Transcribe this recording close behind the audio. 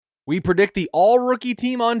We predict the all-rookie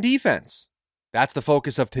team on defense. That's the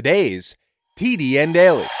focus of today's TDN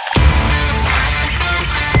Daily.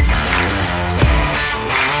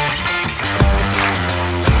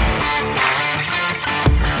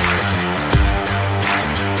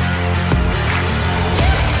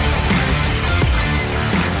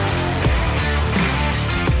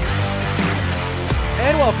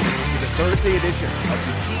 And welcome to the Thursday edition of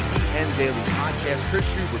the TDN Daily podcast. Chris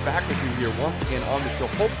Schubert back with you here once again on the show.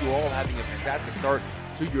 Hope you're all having a fantastic start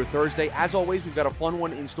to your Thursday. As always, we've got a fun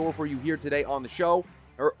one in store for you here today on the show.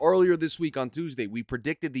 Earlier this week on Tuesday, we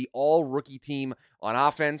predicted the all-rookie team on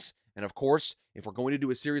offense. And of course, if we're going to do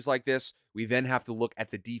a series like this, we then have to look at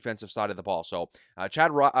the defensive side of the ball. So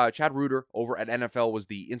Chad Reuter over at NFL was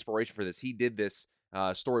the inspiration for this. He did this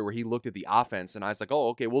story where he looked at the offense, and I was like, oh,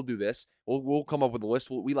 okay, we'll do this. We'll come up with a list.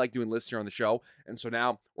 We like doing lists here on the show. And so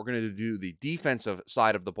now we're going to do the defensive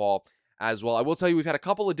side of the ball as well. I will tell you, we've had a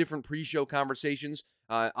couple of different pre-show conversations.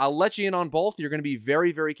 I'll let you in on both. You're going to be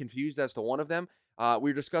very, very confused as to one of them.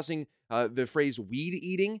 We were discussing the phrase weed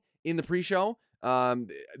eating in the pre-show.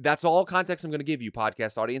 That's all context I'm going to give you,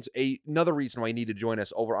 podcast audience. Another reason why you need to join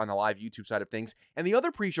us over on the live YouTube side of things. And the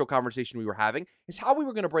other pre-show conversation we were having is how we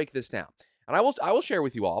were going to break this down. And I will share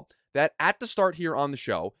with you all that at the start here on the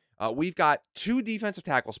show, we've got 2 defensive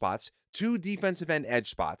tackle spots, 2 defensive end edge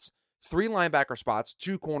spots, 3 linebacker spots,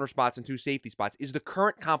 2 corner spots, and 2 safety spots is the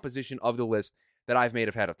current composition of the list that I've made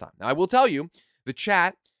ahead of time. Now, I will tell you, the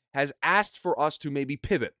chat has asked for us to maybe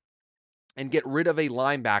pivot and get rid of a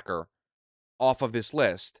linebacker off of this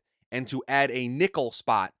list and to add a nickel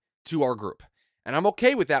spot to our group. And I'm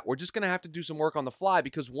okay with that. We're just going to have to do some work on the fly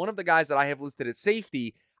because one of the guys that I have listed at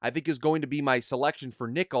safety, I think is going to be my selection for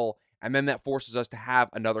nickel, and then that forces us to have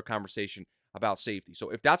another conversation about safety. So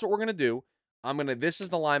if that's what we're going to do, this is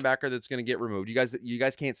the linebacker that's going to get removed. You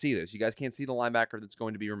guys can't see this. You guys can't see the linebacker that's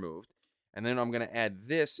going to be removed. And then I'm going to add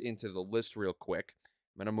this into the list real quick.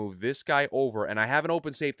 I'm going to move this guy over, and I have an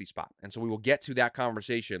open safety spot. And so we will get to that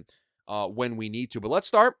conversation when we need to. But let's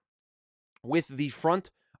start with the front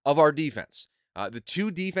of our defense. The 2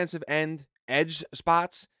 defensive end edge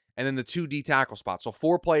spots, and then the 2 D tackle spots. So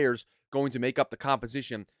 4 players going to make up the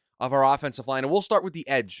composition of our offensive line. And we'll start with the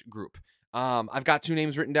edge group. I've got 2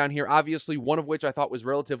 names written down here, obviously, one of which I thought was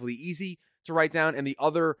relatively easy to write down, and the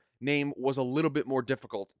other name was a little bit more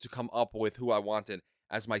difficult to come up with who I wanted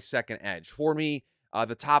as my second edge. For me,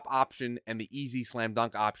 the top option and the easy slam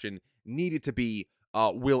dunk option needed to be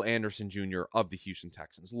Will Anderson Jr. of the Houston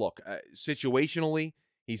Texans. Look, situationally,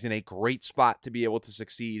 he's in a great spot to be able to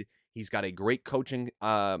succeed. He's got a great coaching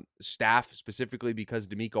staff, specifically because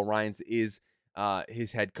DeMeco Ryans is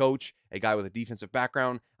his head coach, a guy with a defensive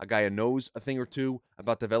background, a guy who knows a thing or two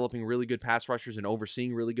about developing really good pass rushers and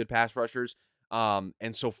overseeing really good pass rushers.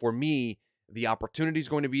 And so for me, the opportunity is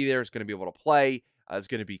going to be there. It's going to be able to play. It's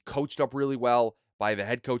going to be coached up really well by the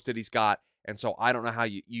head coach that he's got. And so I don't know how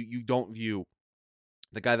you don't view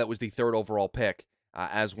the guy that was the 3rd overall pick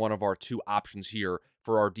as one of our 2 options here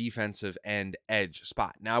for our defensive end edge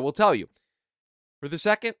spot. Now, I will tell you, for the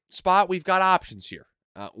second spot, we've got options here.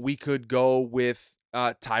 We could go with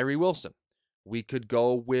Tyree Wilson. We could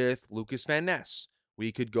go with Lucas Van Ness.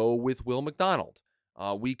 We could go with Will McDonald.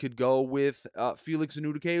 We could go with Felix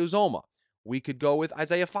Anudike-Uzomah. We could go with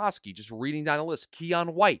Isaiah Foskey, just reading down the list.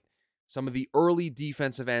 Keon White, some of the early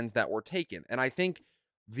defensive ends that were taken. And I think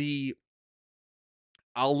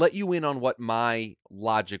I'll let you in on what my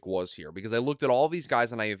logic was here, because I looked at all these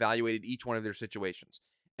guys and I evaluated each one of their situations.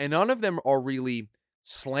 And none of them are really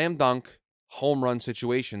slam dunk home run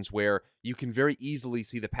situations where you can very easily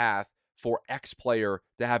see the path for X player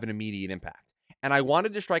to have an immediate impact. And I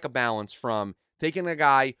wanted to strike a balance from taking a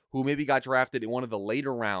guy who maybe got drafted in one of the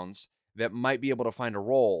later rounds that might be able to find a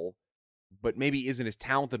role, but maybe isn't as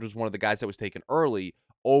talented as one of the guys that was taken early,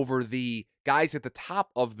 over the guys at the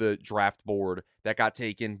top of the draft board that got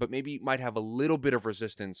taken, but maybe might have a little bit of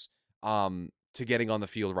resistance to getting on the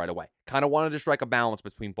field right away. Kind of wanted to strike a balance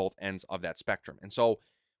between both ends of that spectrum. And so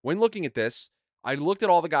when looking at this, I looked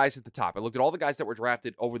at all the guys at the top. I looked at all the guys that were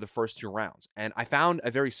drafted over the first 2 rounds, and I found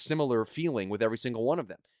a very similar feeling with every single one of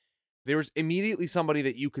them. There's immediately somebody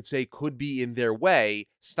that you could say could be in their way,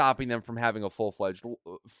 stopping them from having a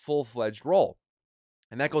full-fledged role.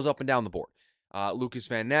 And that goes up and down the board. Lucas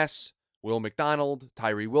Van Ness, Will McDonald,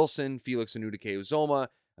 Tyree Wilson, Felix Anudike-Uzomah,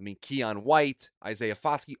 Keon White, Isaiah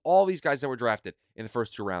Foskey, all these guys that were drafted in the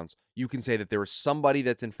first 2 rounds, you can say that there is somebody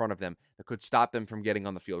that's in front of them that could stop them from getting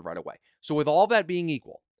on the field right away. So with all that being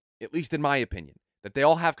equal, at least in my opinion, that they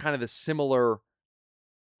all have kind of the similar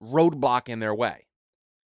roadblock in their way,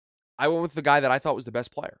 I went with the guy that I thought was the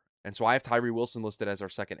best player. And so I have Tyree Wilson listed as our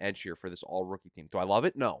second edge here for this all-rookie team. Do I love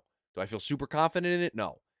it? No. Do I feel super confident in it?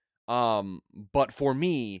 No. But for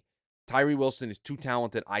me, Tyree Wilson is too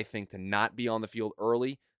talented, I think, to not be on the field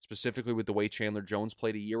early, specifically with the way Chandler Jones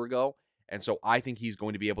played a year ago. And so I think he's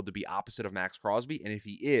going to be able to be opposite of Max Crosby. And if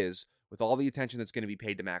he is, with all the attention that's going to be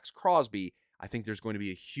paid to Max Crosby, I think there's going to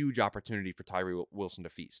be a huge opportunity for Tyree Wilson to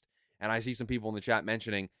feast. And I see some people in the chat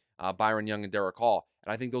mentioning Byron Young and Derek Hall.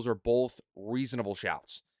 And I think those are both reasonable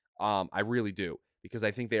shouts. I really do, because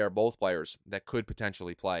I think they are both players that could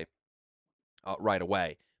potentially play right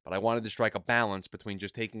away. But I wanted to strike a balance between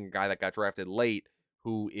just taking a guy that got drafted late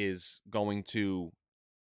who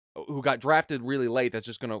got drafted really late that's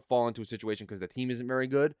just going to fall into a situation because the team isn't very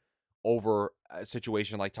good over a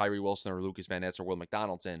situation like Tyree Wilson or Lucas Van Ness or Will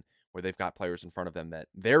McDonald's in, where they've got players in front of them that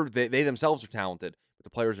they themselves are talented, but the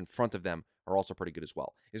players in front of them are also pretty good as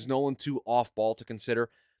well. Is Nolan too off ball to consider?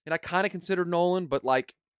 And I kind of considered Nolan, but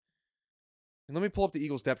and let me pull up the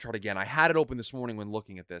Eagles depth chart again. I had it open this morning when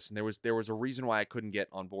looking at this, and there was a reason why I couldn't get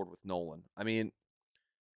on board with Nolan. I mean,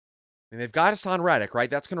 they've got Hassan Reddick, right?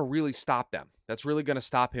 That's going to really stop them. That's really going to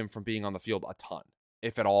stop him from being on the field a ton,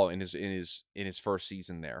 if at all, in his first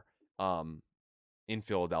season there, in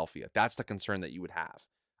Philadelphia. That's the concern that you would have.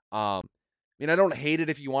 I don't hate it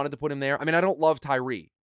if you wanted to put him there. I don't love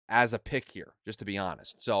Tyree as a pick here, just to be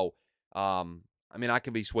honest. So, I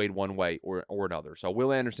could be swayed one way or another. So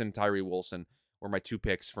Will Anderson and Tyree Wilson were my two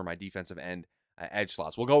picks for my defensive end edge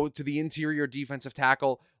slots. We'll go to the interior defensive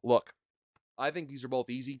tackle. Look, I think these are both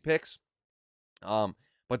easy picks.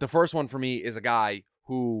 But the first one for me is a guy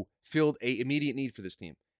who filled an immediate need for this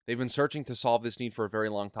team. They've been searching to solve this need for a very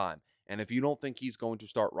long time. And if you don't think he's going to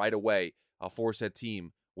start right away for said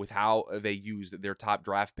team with how they used their top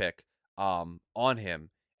draft pick on him,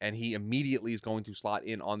 and he immediately is going to slot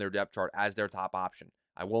in on their depth chart as their top option,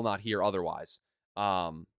 I will not hear otherwise.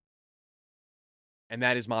 And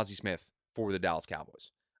that is Mozzie Smith for the Dallas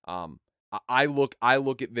Cowboys. I look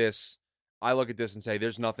at this and say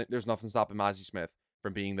there's nothing stopping Mozzie Smith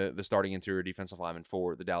from being the starting interior defensive lineman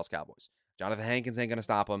for the Dallas Cowboys. Jonathan Hankins ain't going to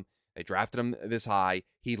stop him. They drafted him this high.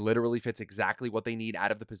 He literally fits exactly what they need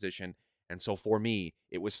out of the position. And so for me,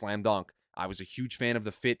 it was slam dunk. I was a huge fan of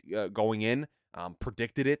the fit going in.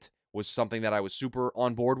 Predicted it, was something that I was super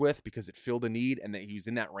on board with because it filled a need and that he was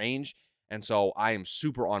in that range. And so I am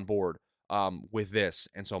super on board with this.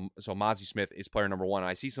 And so Mozzie Smith is player number one.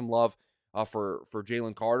 I see some love for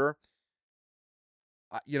Jalen Carter.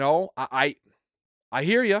 I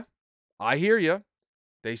hear you. I hear you.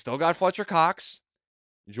 They still got Fletcher Cox.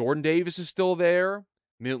 Jordan Davis is still there.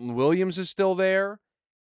 Milton Williams is still there.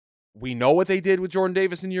 We know what they did with Jordan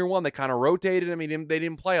Davis in year one. They kind of rotated him. They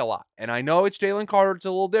didn't play a lot. And I know it's Jalen Carter. It's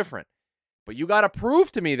a little different. But you got to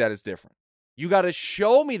prove to me that it's different. You got to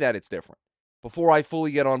show me that it's different before I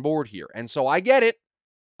fully get on board here. And so I get it.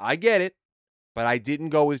 But I didn't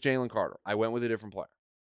go with Jalen Carter. I went with a different player.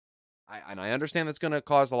 I understand that's going to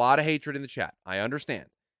cause a lot of hatred in the chat. I understand.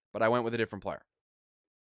 But I went with a different player.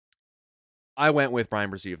 I went with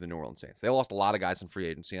Brian Brzee of the New Orleans Saints. They lost a lot of guys in free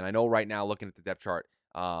agency. And I know right now, looking at the depth chart,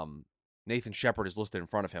 Nathan Shepard is listed in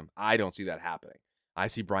front of him. I don't see that happening. I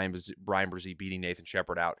see Brian Brzee beating Nathan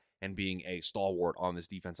Shepard out and being a stalwart on this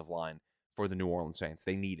defensive line for the New Orleans Saints.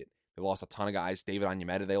 They need it. They lost a ton of guys. David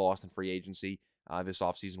Onyemata, they lost in free agency. This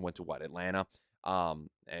offseason went to Atlanta.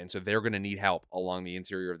 And so they're going to need help along the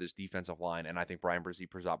interior of this defensive line, and I think Brian Brzee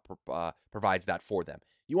provides that for them.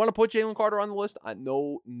 You want to put Jalen Carter on the list?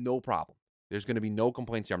 No problem. There's going to be no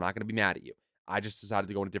complaints here. I'm not going to be mad at you. I just decided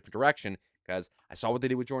to go in a different direction because I saw what they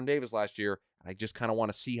did with Jordan Davis last year, and I just kind of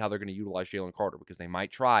want to see how they're going to utilize Jalen Carter because they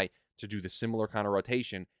might try to do the similar kind of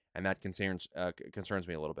rotation, and that concerns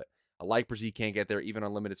me a little bit. I like Brzee can't get there. Even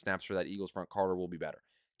on limited snaps for that Eagles front, Carter will be better.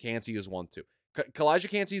 Cansey is one, too. Kalijah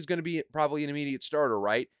Cansey is going to be probably an immediate starter,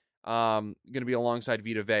 right? Going to be alongside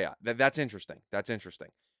Vita Vea. That's interesting.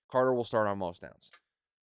 Carter will start on most downs.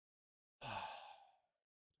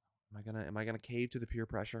 Am I gonna cave to the peer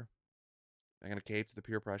pressure? Okay.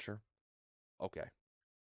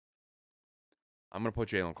 I'm gonna put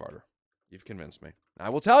Jalen Carter. You've convinced me. I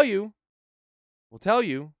will tell you.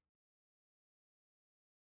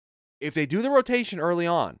 If they do the rotation early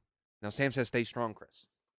on, now Sam says stay strong, Chris.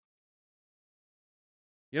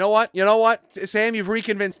 You know what, Sam, you've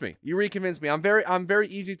reconvinced me. I'm very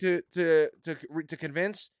easy to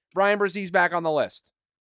convince. Brian Brzee's back on the list.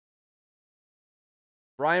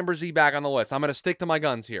 I'm going to stick to my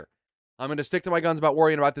guns here. I'm going to stick to my guns about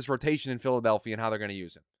worrying about this rotation in Philadelphia and how they're going to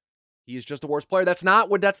use him. He is just a worse player. That's not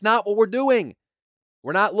what we're doing.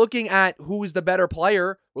 We're not looking at who is the better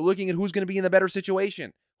player. We're looking at who's going to be in the better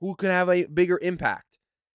situation. Who could have a bigger impact.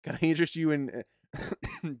 Can I interest you in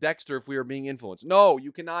Dexter if we are being influenced? No,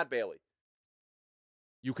 you cannot, Bailey.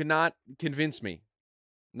 You cannot convince me.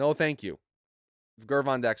 No, thank you.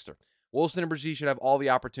 Gervon Dexter. Wilson and Brzee should have all the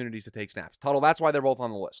opportunities to take snaps. Tuttle, that's why they're both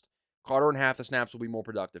on the list. Carter and half the snaps will be more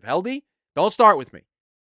productive. Heldy, don't start with me.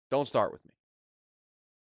 Don't start with me.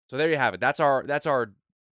 So there you have it. That's our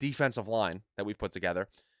defensive line that we've put together.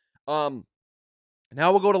 Now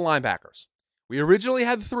we'll go to linebackers. We originally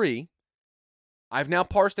had 3. I've now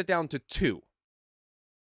parsed it down to 2.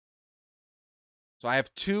 So I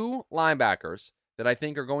have 2 linebackers that I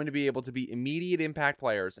think are going to be able to be immediate impact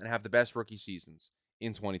players and have the best rookie seasons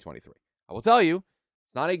in 2023. I will tell you,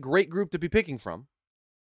 it's not a great group to be picking from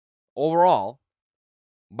overall,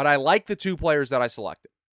 but I like the 2 players that I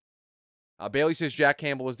selected. Bailey says Jack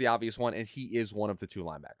Campbell is the obvious one, and he is one of the 2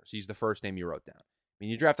 linebackers. He's the first name you wrote down. I mean,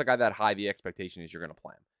 you draft a guy that high, the expectation is you're going to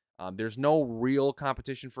play him. There's no real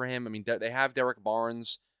competition for him. I mean, they have Derek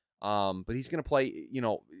Barnes, but he's going to play,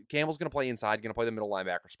 Campbell's going to play inside, going to play the middle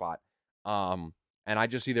linebacker spot. And I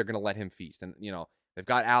just see they're going to let him feast. And, they've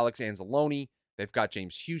got Alex Anzalone. They've got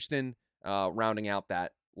James Houston rounding out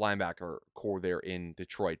that linebacker core there in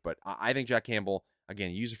Detroit. But I think Jack Campbell,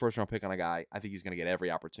 again, you use a first-round pick on a guy. I think he's going to get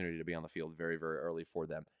every opportunity to be on the field very, very early for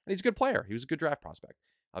them. And he's a good player. He was a good draft prospect.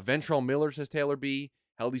 Ventrell Miller says Taylor B.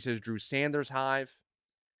 Heldy says Drew Sanders Hive.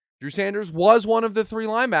 Drew Sanders was one of the 3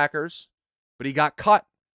 linebackers, but he got cut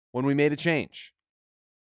when we made a change.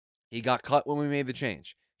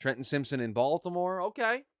 Trenton Simpson in Baltimore.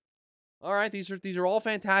 Okay. All right. These are all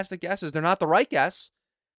fantastic guesses. They're not the right guess,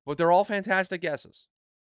 but they're all fantastic guesses.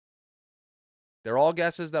 They're all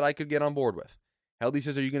guesses that I could get on board with. Heldy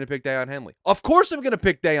says, are you going to pick Deion Henley? Of course I'm going to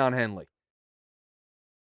pick Deion Henley.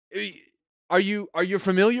 Are you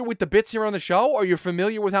familiar with the bits here on the show? Are you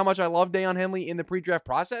familiar with how much I love Deion Henley in the pre-draft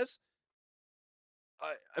process?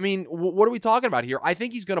 I mean, what are we talking about here? I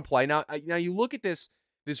think he's going to play. Now you look at this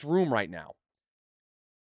room right now.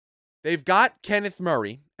 They've got Kenneth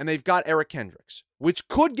Murray and they've got Eric Kendricks, which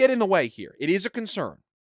could get in the way here. It is a concern.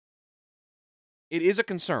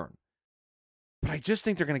 But I just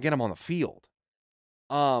think they're going to get him on the field.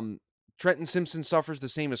 Trenton Simpson suffers the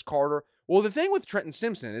same as Carter. Well, the thing with Trenton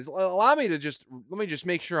Simpson is, let me just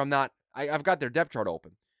make sure I've got their depth chart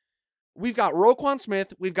open. We've got Roquan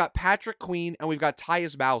Smith, we've got Patrick Queen, and we've got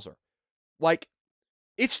Tyus Bowser. Like,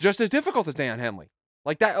 it's just as difficult as Deion Henley.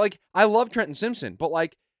 Like that, I love Trenton Simpson, but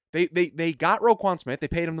they got Roquan Smith, they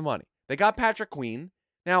paid him the money. They got Patrick Queen.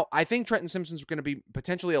 Now, I think Trenton Simpson's going to be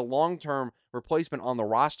potentially a long-term replacement on the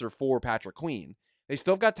roster for Patrick Queen. They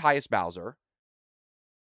still got Tyus Bowser.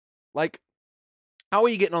 How are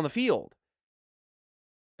you getting on the field?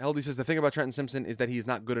 LD says the thing about Trenton Simpson is that he's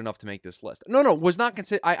not good enough to make this list. No, was not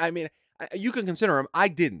considered. I mean, you can consider him. I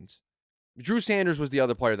didn't. Drew Sanders was the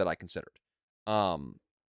other player that I considered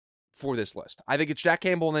for this list. I think it's Jack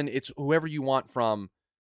Campbell, and then it's whoever you want from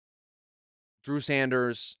Drew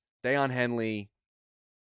Sanders, Deion Henley.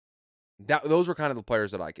 Those were kind of the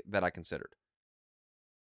players that I considered.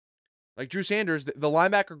 Like Drew Sanders, the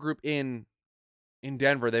linebacker group in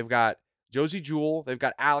Denver, they've got Josie Jewell, they've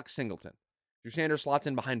got Alex Singleton. Drew Sanders slots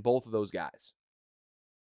in behind both of those guys.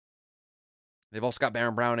 They've also got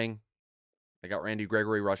Baron Browning. They got Randy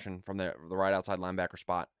Gregory rushing from the right outside linebacker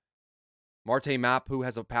spot. Marte Mapp, who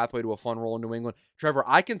has a pathway to a fun role in New England. Trevor,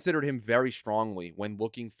 I considered him very strongly when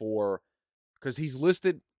looking for, because he's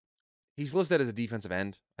listed as a defensive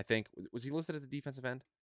end, I think. Was he listed as a defensive end?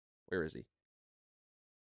 Where is he?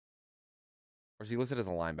 Or is he listed as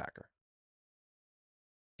a linebacker?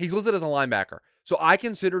 He's listed as a linebacker. So I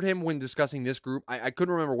considered him when discussing this group. I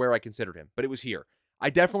couldn't remember where I considered him, but it was here. I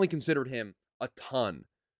definitely considered him a ton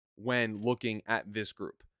when looking at this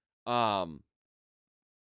group. But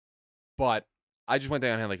I just went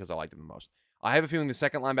down Henley because I liked him the most. I have a feeling the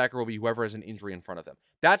second linebacker will be whoever has an injury in front of them.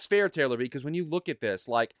 That's fair, Taylor, because when you look at this,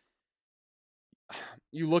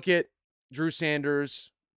 you look at Drew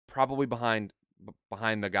Sanders probably behind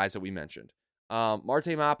the guys that we mentioned.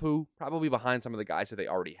 Marte Mapu probably behind some of the guys that they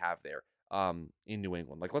already have there in New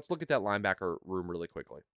England. Let's look at that linebacker room really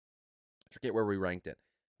quickly. I forget where we ranked it.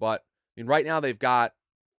 But right now they've got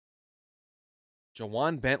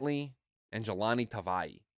Jawan Bentley and Jelani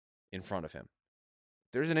Tavai in front of him.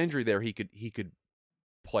 If there's an injury there, he could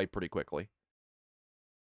play pretty quickly.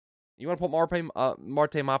 You want to put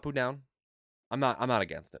Marte Mapu down? I'm not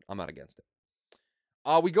against it.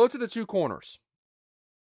 We go to the 2 corners.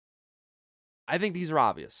 I think these are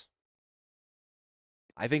obvious.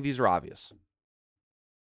 I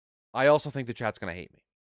also think the chat's going to hate me.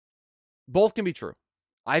 Both can be true.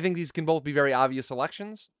 I think these can both be very obvious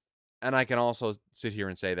selections, and I can also sit here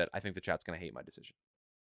and say that I think the chat's going to hate my decision.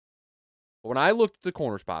 But when I looked at the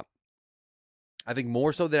corner spot, I think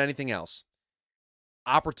more so than anything else,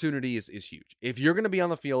 opportunity is huge. If you're going to be on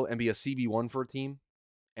the field and be a CB1 for a team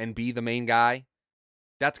and be the main guy,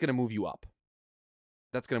 that's going to move you up.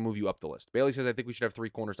 That's going to move you up the list. Bailey says, I think we should have 3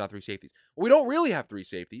 corners, not 3 safeties. Well, we don't really have 3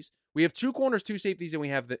 safeties. We have 2 corners, 2 safeties, and we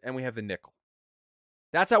have the nickel.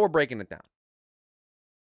 That's how we're breaking it down.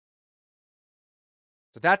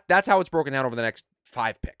 So that's how it's broken down over the next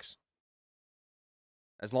 5 picks.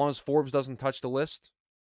 As long as Forbes doesn't touch the list,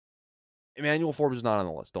 Emmanuel Forbes is not on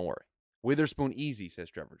the list. Don't worry. Witherspoon easy, says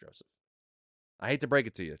Trevor Joseph. I hate to break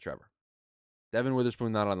it to you, Trevor. Devin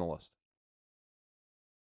Witherspoon not on the list.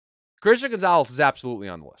 Christian Gonzalez is absolutely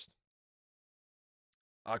on the list.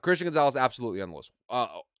 Christian Gonzalez absolutely on the list.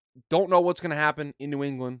 Don't know what's going to happen in New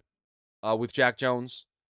England with Jack Jones.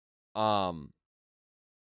 And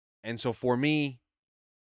so for me,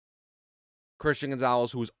 Christian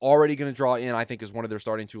Gonzalez, who is already going to draw in, I think is one of their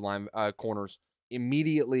starting 2 line corners,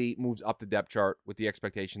 immediately moves up the depth chart with the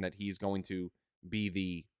expectation that he's going to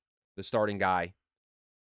be the starting guy.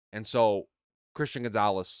 And so Christian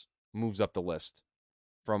Gonzalez moves up the list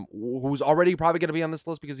from who's already probably going to be on this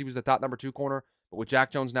list because he was the top number 2 corner. But with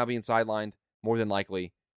Jack Jones now being sidelined, more than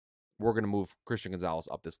likely, we're going to move Christian Gonzalez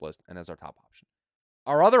up this list and as our top option.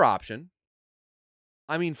 Our other option,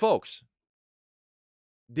 I mean, folks,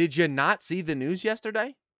 did you not see the news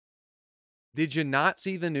yesterday? Did you not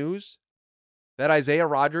see the news that Isaiah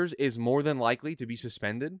Rodgers is more than likely to be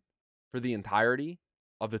suspended for the entirety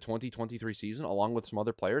of the 2023 season, along with some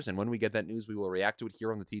other players? And when we get that news, we will react to it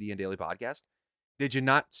here on the TDN Daily podcast. Did you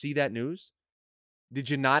not see that news? Did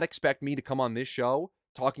you not expect me to come on this show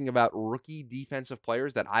talking about rookie defensive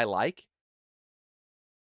players that I like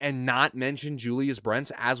and not mention Julius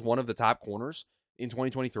Brents as one of the top corners in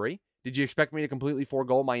 2023? Did you expect me to completely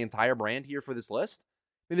forego my entire brand here for this list?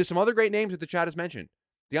 I mean, there's some other great names that the chat has mentioned.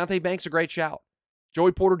 Deonte Banks, a great shout.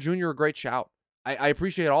 Joey Porter Jr., a great shout. I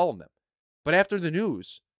appreciate all of them. But after the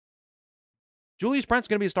news, Julius Brent's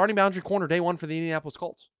going to be a starting boundary corner day 1 for the Indianapolis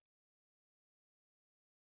Colts.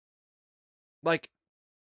 Like,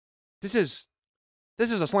 this is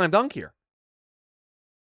a slam dunk here.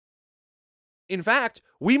 In fact,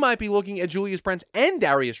 we might be looking at Julius Brents and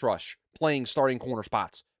Darius Rush playing starting corner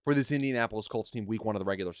spots for this Indianapolis Colts team week 1 of the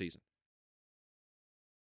regular season.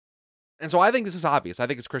 And so I think this is obvious. I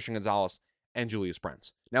think it's Christian Gonzalez and Julius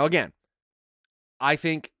Brents. Now, again, I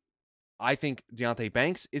think Deonte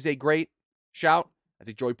Banks is a great shout. I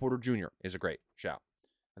think Joey Porter Jr. is a great shout.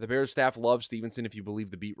 The Bears staff loves Stevenson if you believe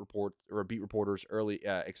the beat reporters early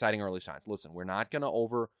exciting early signs. Listen, we're not going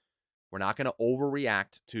to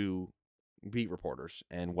overreact to beat reporters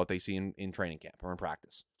and what they see in training camp or in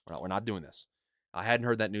practice. We're not doing this. I hadn't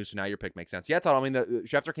heard that news, so now your pick makes sense. Yeah, Todd, I mean,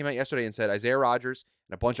 Schefter came out yesterday and said Isaiah Rodgers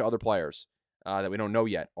and a bunch of other players that we don't know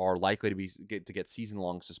yet are likely to get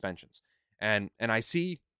season-long suspensions. And I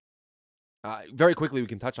see, very quickly we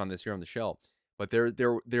can touch on this here on the show, but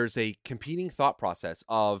there's a competing thought process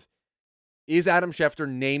of, is Adam Schefter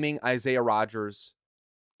naming Isaiah Rodgers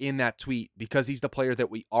in that tweet because he's the player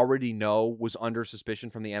that we already know was under suspicion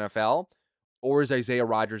from the NFL, or is Isaiah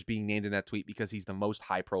Rodgers being named in that tweet because he's the most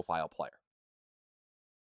high-profile player?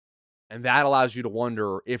 And that allows you to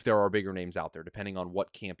wonder if there are bigger names out there, depending on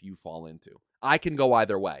what camp you fall into. I can go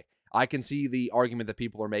either way. I can see the argument that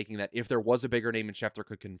people are making that if there was a bigger name and Schefter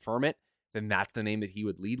could confirm it, then that's the name that he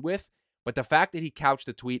would lead with. But the fact that he couched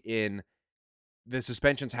the tweet in, the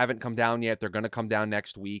suspensions haven't come down yet, they're going to come down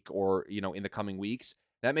next week or, in the coming weeks,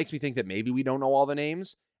 that makes me think that maybe we don't know all the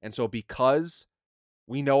names. And so because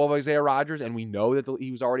we know of Isaiah Rodgers and we know that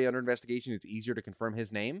he was already under investigation, it's easier to confirm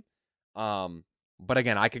his name. But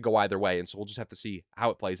again, I could go either way, and so we'll just have to see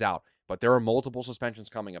how it plays out. But there are multiple suspensions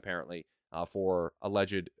coming, apparently, for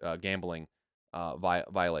alleged gambling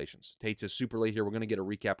violations. Tate says super late here. We're going to get a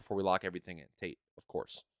recap before we lock everything in. Tate, of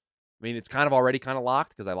course. I mean, it's kind of already kind of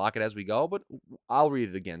locked because I lock it as we go, but I'll read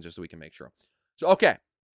it again just so we can make sure. So, okay.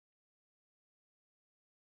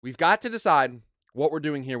 We've got to decide what we're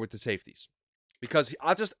doing here with the safeties because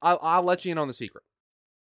I'll let you in on the secret.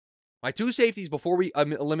 My 2 safeties before we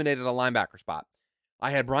eliminated a linebacker spot, I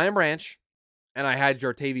had Brian Branch, and I had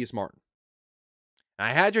Jartavius Martin. And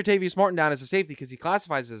I had Jartavius Martin down as a safety because he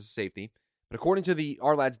classifies as a safety, but according to the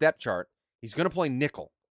Ourlads depth chart, he's going to play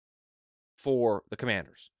nickel for the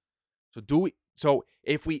Commanders. So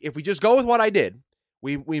if we just go with what I did,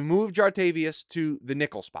 we move Jartavius to the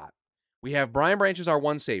nickel spot. We have Brian Branch as our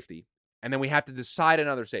 1 safety, and then we have to decide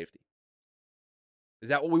another safety. Is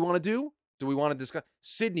that what we want to do? Do we want to discuss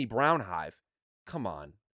Sidney Brownhive? Come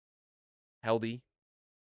on, Heldy.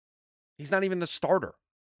 He's not even the starter.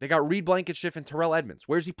 They got Reed Blankenship and Terrell Edmonds.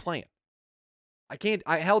 Where's he playing?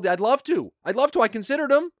 Heldy, I'd love to. I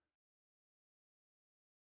considered him.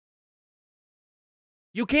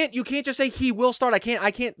 You can't just say he will start. I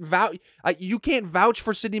can't vouch. You can't vouch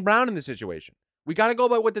for Sidney Brown in this situation. We got to go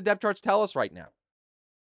by what the depth charts tell us right now.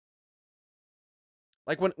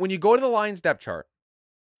 Like when you go to the Lions depth chart,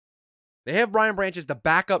 they have Brian Branch as the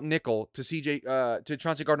backup nickel to to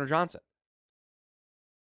Chauncey Gardner-Johnson.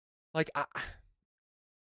 Like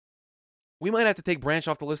we might have to take Branch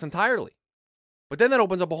off the list entirely. But then that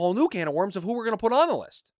opens up a whole new can of worms of who we're going to put on the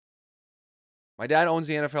list. My dad owns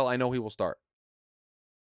the NFL. I know he will start.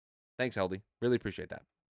 Thanks, Heldy. Really appreciate that.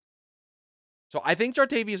 So I think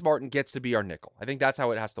Jartavius Martin gets to be our nickel. I think that's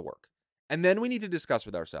how it has to work. And then we need to discuss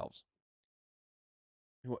with ourselves,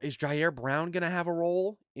 is Jair Brown going to have a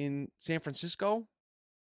role in San Francisco?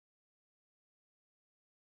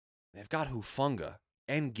 They've got Hufanga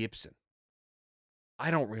and Gibson. I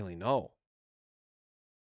don't really know.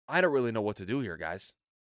 I don't really know what to do here, guys.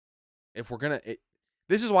 If we're going to...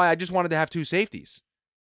 This is why I just wanted to have two safeties.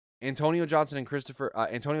 Antonio Johnson and Christopher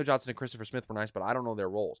Smith were nice, but I don't know their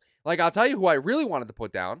roles. Like, I'll tell you who I really wanted to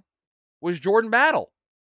put down was Jordan Battle.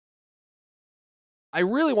 I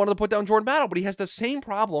really wanted to put down Jordan Battle, but he has the same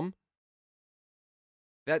problem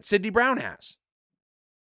that Sidney Brown has.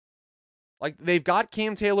 Like, they've got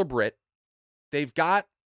Cam Taylor-Britt. They've got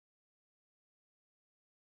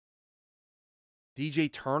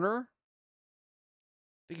DJ Turner.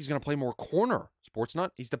 I think he's going to play more corner. Sports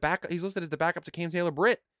Nut. He's listed as the backup to Cam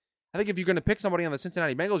Taylor-Britt. I think if you're going to pick somebody on the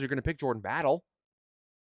Cincinnati Bengals, you're going to pick Jordan Battle.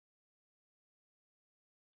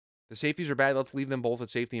 The safeties are bad. Let's leave them both at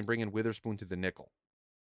safety and bring in Witherspoon to the nickel.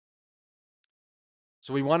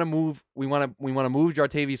 So we want to move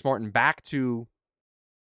Jartavius Martin back to.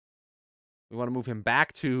 We want to move him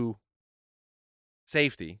back to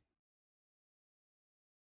safety.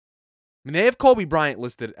 I mean, they have Kobe Bryant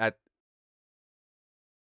listed at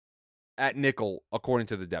nickel according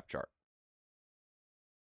to the depth chart.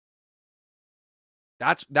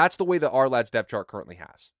 That's the way that our lads depth chart currently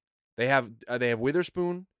has. They have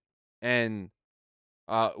Witherspoon and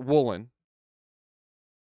Woolen,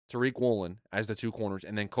 Tariq Woolen as the two corners,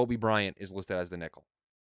 and then Kobe Bryant is listed as the nickel.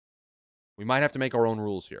 We might have to make our own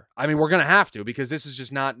rules here. I mean, we're gonna have to because this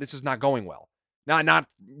is not going well. Not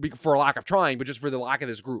for a lack of trying, but just for the lack of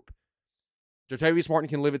this group. Jartavius Martin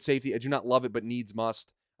can live at safety. I do not love it, but needs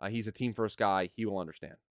must. He's a team first guy. He will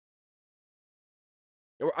understand.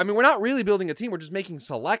 I mean, we're not really building a team. We're just making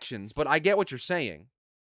selections, but I get what you're saying.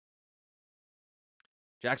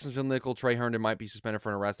 Jacksonville nickel, Trey Herndon might be suspended for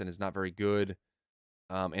an arrest and is not very good.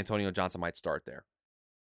 Antonio Johnson might start there.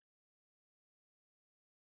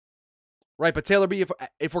 Right, but Taylor B,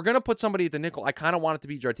 if we're going to put somebody at the nickel, I kind of want it to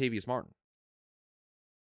be Jartavius Martin.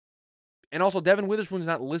 And also, Devin Witherspoon is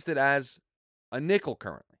not listed as a nickel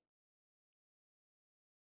currently.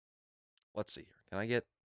 Let's see here.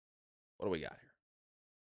 What do we got here?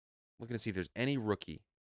 Looking to see if there's any rookie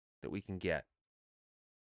that we can get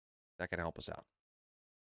that can help us out.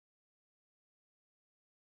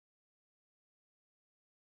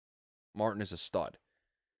 Martin is a stud.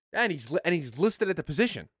 And he's listed at the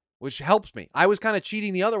position, which helps me. I was kind of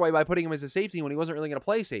cheating the other way by putting him as a safety when he wasn't really going to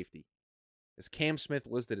play safety. Is Cam Smith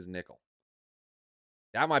listed as nickel?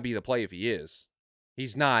 That might be the play if he is.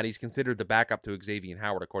 He's not. He's considered the backup to Xavier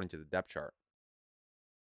Howard according to the depth chart.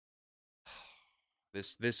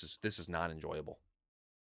 This is not enjoyable.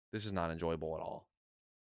 This is not enjoyable at all.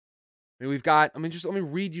 I mean, just let me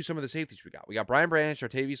read you some of the safeties we got. We got Brian Branch,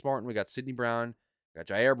 Jartavius Martin, we got Sidney Brown, we got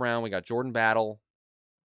Jair Brown, we got Jordan Battle.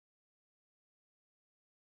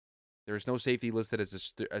 There is no safety listed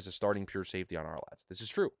as a starting pure safety on our list. This is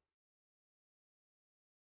true.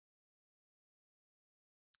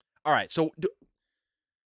 All right, so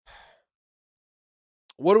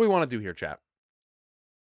what do we want to do here, chat?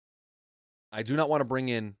 I do not want to bring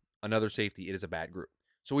in another safety. It is a bad group.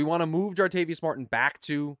 So we want to move Jartavius Martin back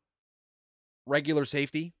to regular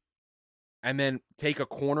safety and then take a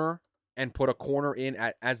corner and put a corner in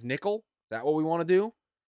as nickel. Is that what we want to do?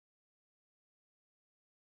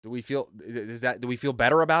 Do we feel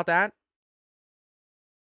better about that?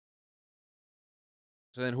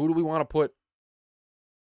 So then who do we want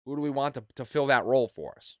to fill that role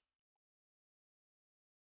for us?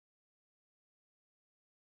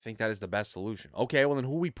 I think that is the best solution. Okay, well then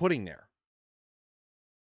who are we putting there?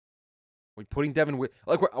 Are we putting Devin with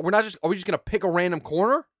are we just going to pick a random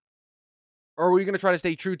corner? Or are we going to try to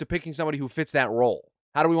stay true to picking somebody who fits that role?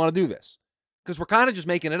 How do we want to do this? Because we're kind of just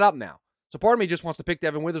making it up now. So part of me just wants to pick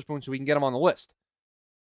Devin Witherspoon so we can get him on the list.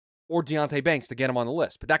 Or Deonte Banks to get him on the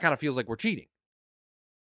list. But that kind of feels like we're cheating.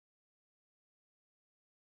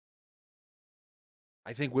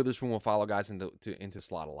 I think Witherspoon will follow guys into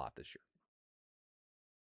slot a lot this year.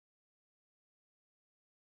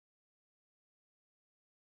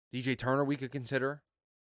 DJ Turner we could consider.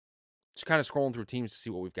 Just kind of scrolling through teams to see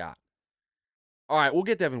what we've got. All right, we'll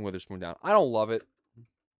get Devin Witherspoon down. I don't love it,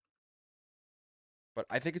 but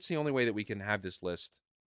I think it's the only way that we can have this list.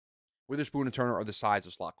 Witherspoon and Turner are the size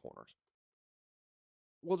of slot corners.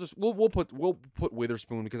 We'll put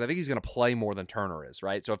Witherspoon because I think he's going to play more than Turner is,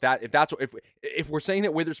 right? So if we're saying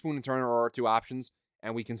that Witherspoon and Turner are our two options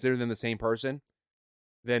and we consider them the same person,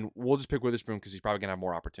 then we'll just pick Witherspoon because he's probably going to have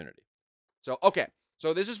more opportunity. So okay,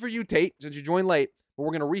 so this is for you, Tate, since you joined late, but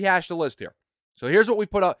we're going to rehash the list here. So here's what we've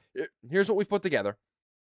put up. Here's what we've put together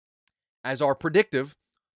as our predictive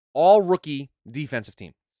all-rookie defensive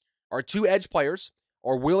team. Our two edge players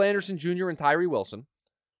are Will Anderson Jr. and Tyree Wilson.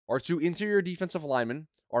 Our two interior defensive linemen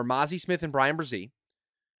are Mozzie Smith and Brian Brzee.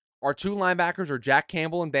 Our two linebackers are Jack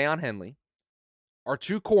Campbell and Deion Henley. Our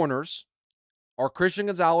two corners are Christian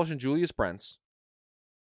Gonzalez and Julius Brents.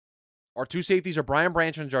 Our two safeties are Brian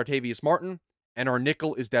Branch and Jartavius Martin. And our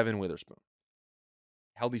nickel is Devin Witherspoon.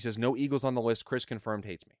 Heldy says, no Eagles on the list. Chris confirmed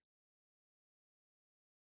hates me.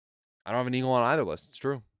 I don't have an Eagle on either list. It's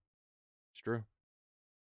true. It's true.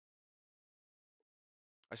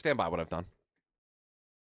 I stand by what I've done.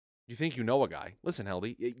 You think you know a guy. Listen,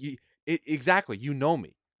 Heldy. Exactly. You know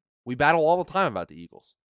me. We battle all the time about the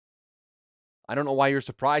Eagles. I don't know why you're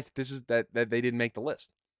surprised that they didn't make the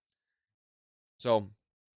list. So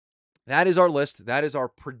that is our list. That is our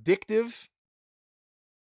predictive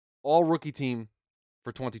all-rookie team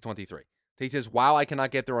for 2023. Tate says, wow, I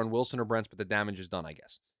cannot get there on Wilson or Brents, but the damage is done, I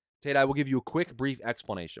guess. Tate, I will give you a quick, brief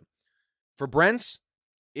explanation. For Brents,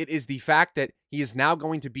 it is the fact that he is now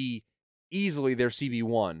going to be easily their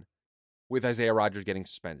CB1 with Isaiah Rodgers getting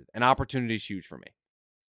suspended. An opportunity is huge for me.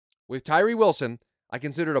 With Tyree Wilson, I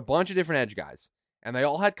considered a bunch of different edge guys, and they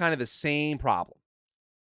all had kind of the same problem,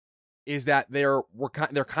 is that they're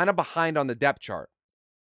kind of behind on the depth chart,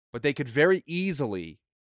 but they could very easily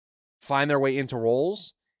find their way into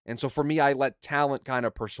roles. And so for me, I let talent kind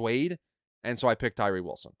of persuade, and so I picked Tyree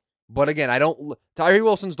Wilson. But again, Tyree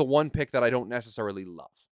Wilson's the one pick that I don't necessarily love.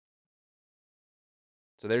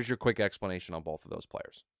 So there's your quick explanation on both of those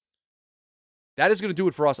players. That is going to do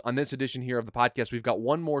it for us on this edition here of the podcast. We've got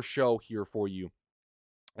one more show here for you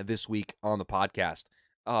this week on the podcast.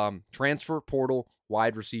 Transfer portal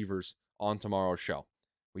wide receivers on tomorrow's show.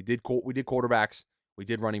 We did quarterbacks. We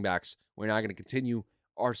did running backs. We're now going to continue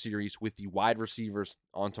our series with the wide receivers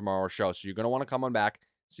on tomorrow's show. So you're going to want to come on back,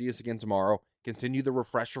 see us again tomorrow, continue the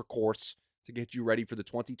refresher course to get you ready for the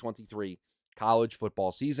 2023 college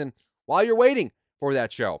football season. While you're waiting for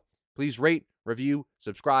that show, please rate, review,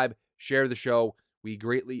 subscribe, share the show. We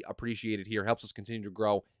greatly appreciate it here. Helps us continue to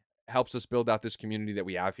grow, helps us build out this community that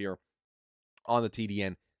we have here on the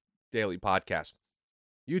TDN Daily Podcast.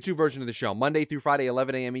 YouTube version of the show, Monday through Friday,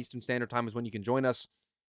 11 a.m. Eastern Standard Time is when you can join us.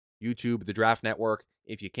 YouTube, the Draft Network.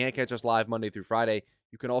 If you can't catch us live Monday through Friday,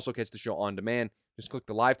 you can also catch the show on demand. Just click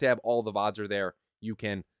the live tab. All the VODs are there. You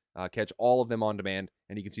can catch all of them on demand,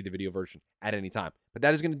 and you can see the video version at any time. But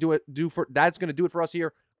that is going to do it for us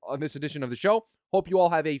here on this edition of the show. Hope you all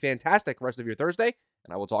have a fantastic rest of your Thursday,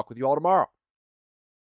 and I will talk with you all tomorrow.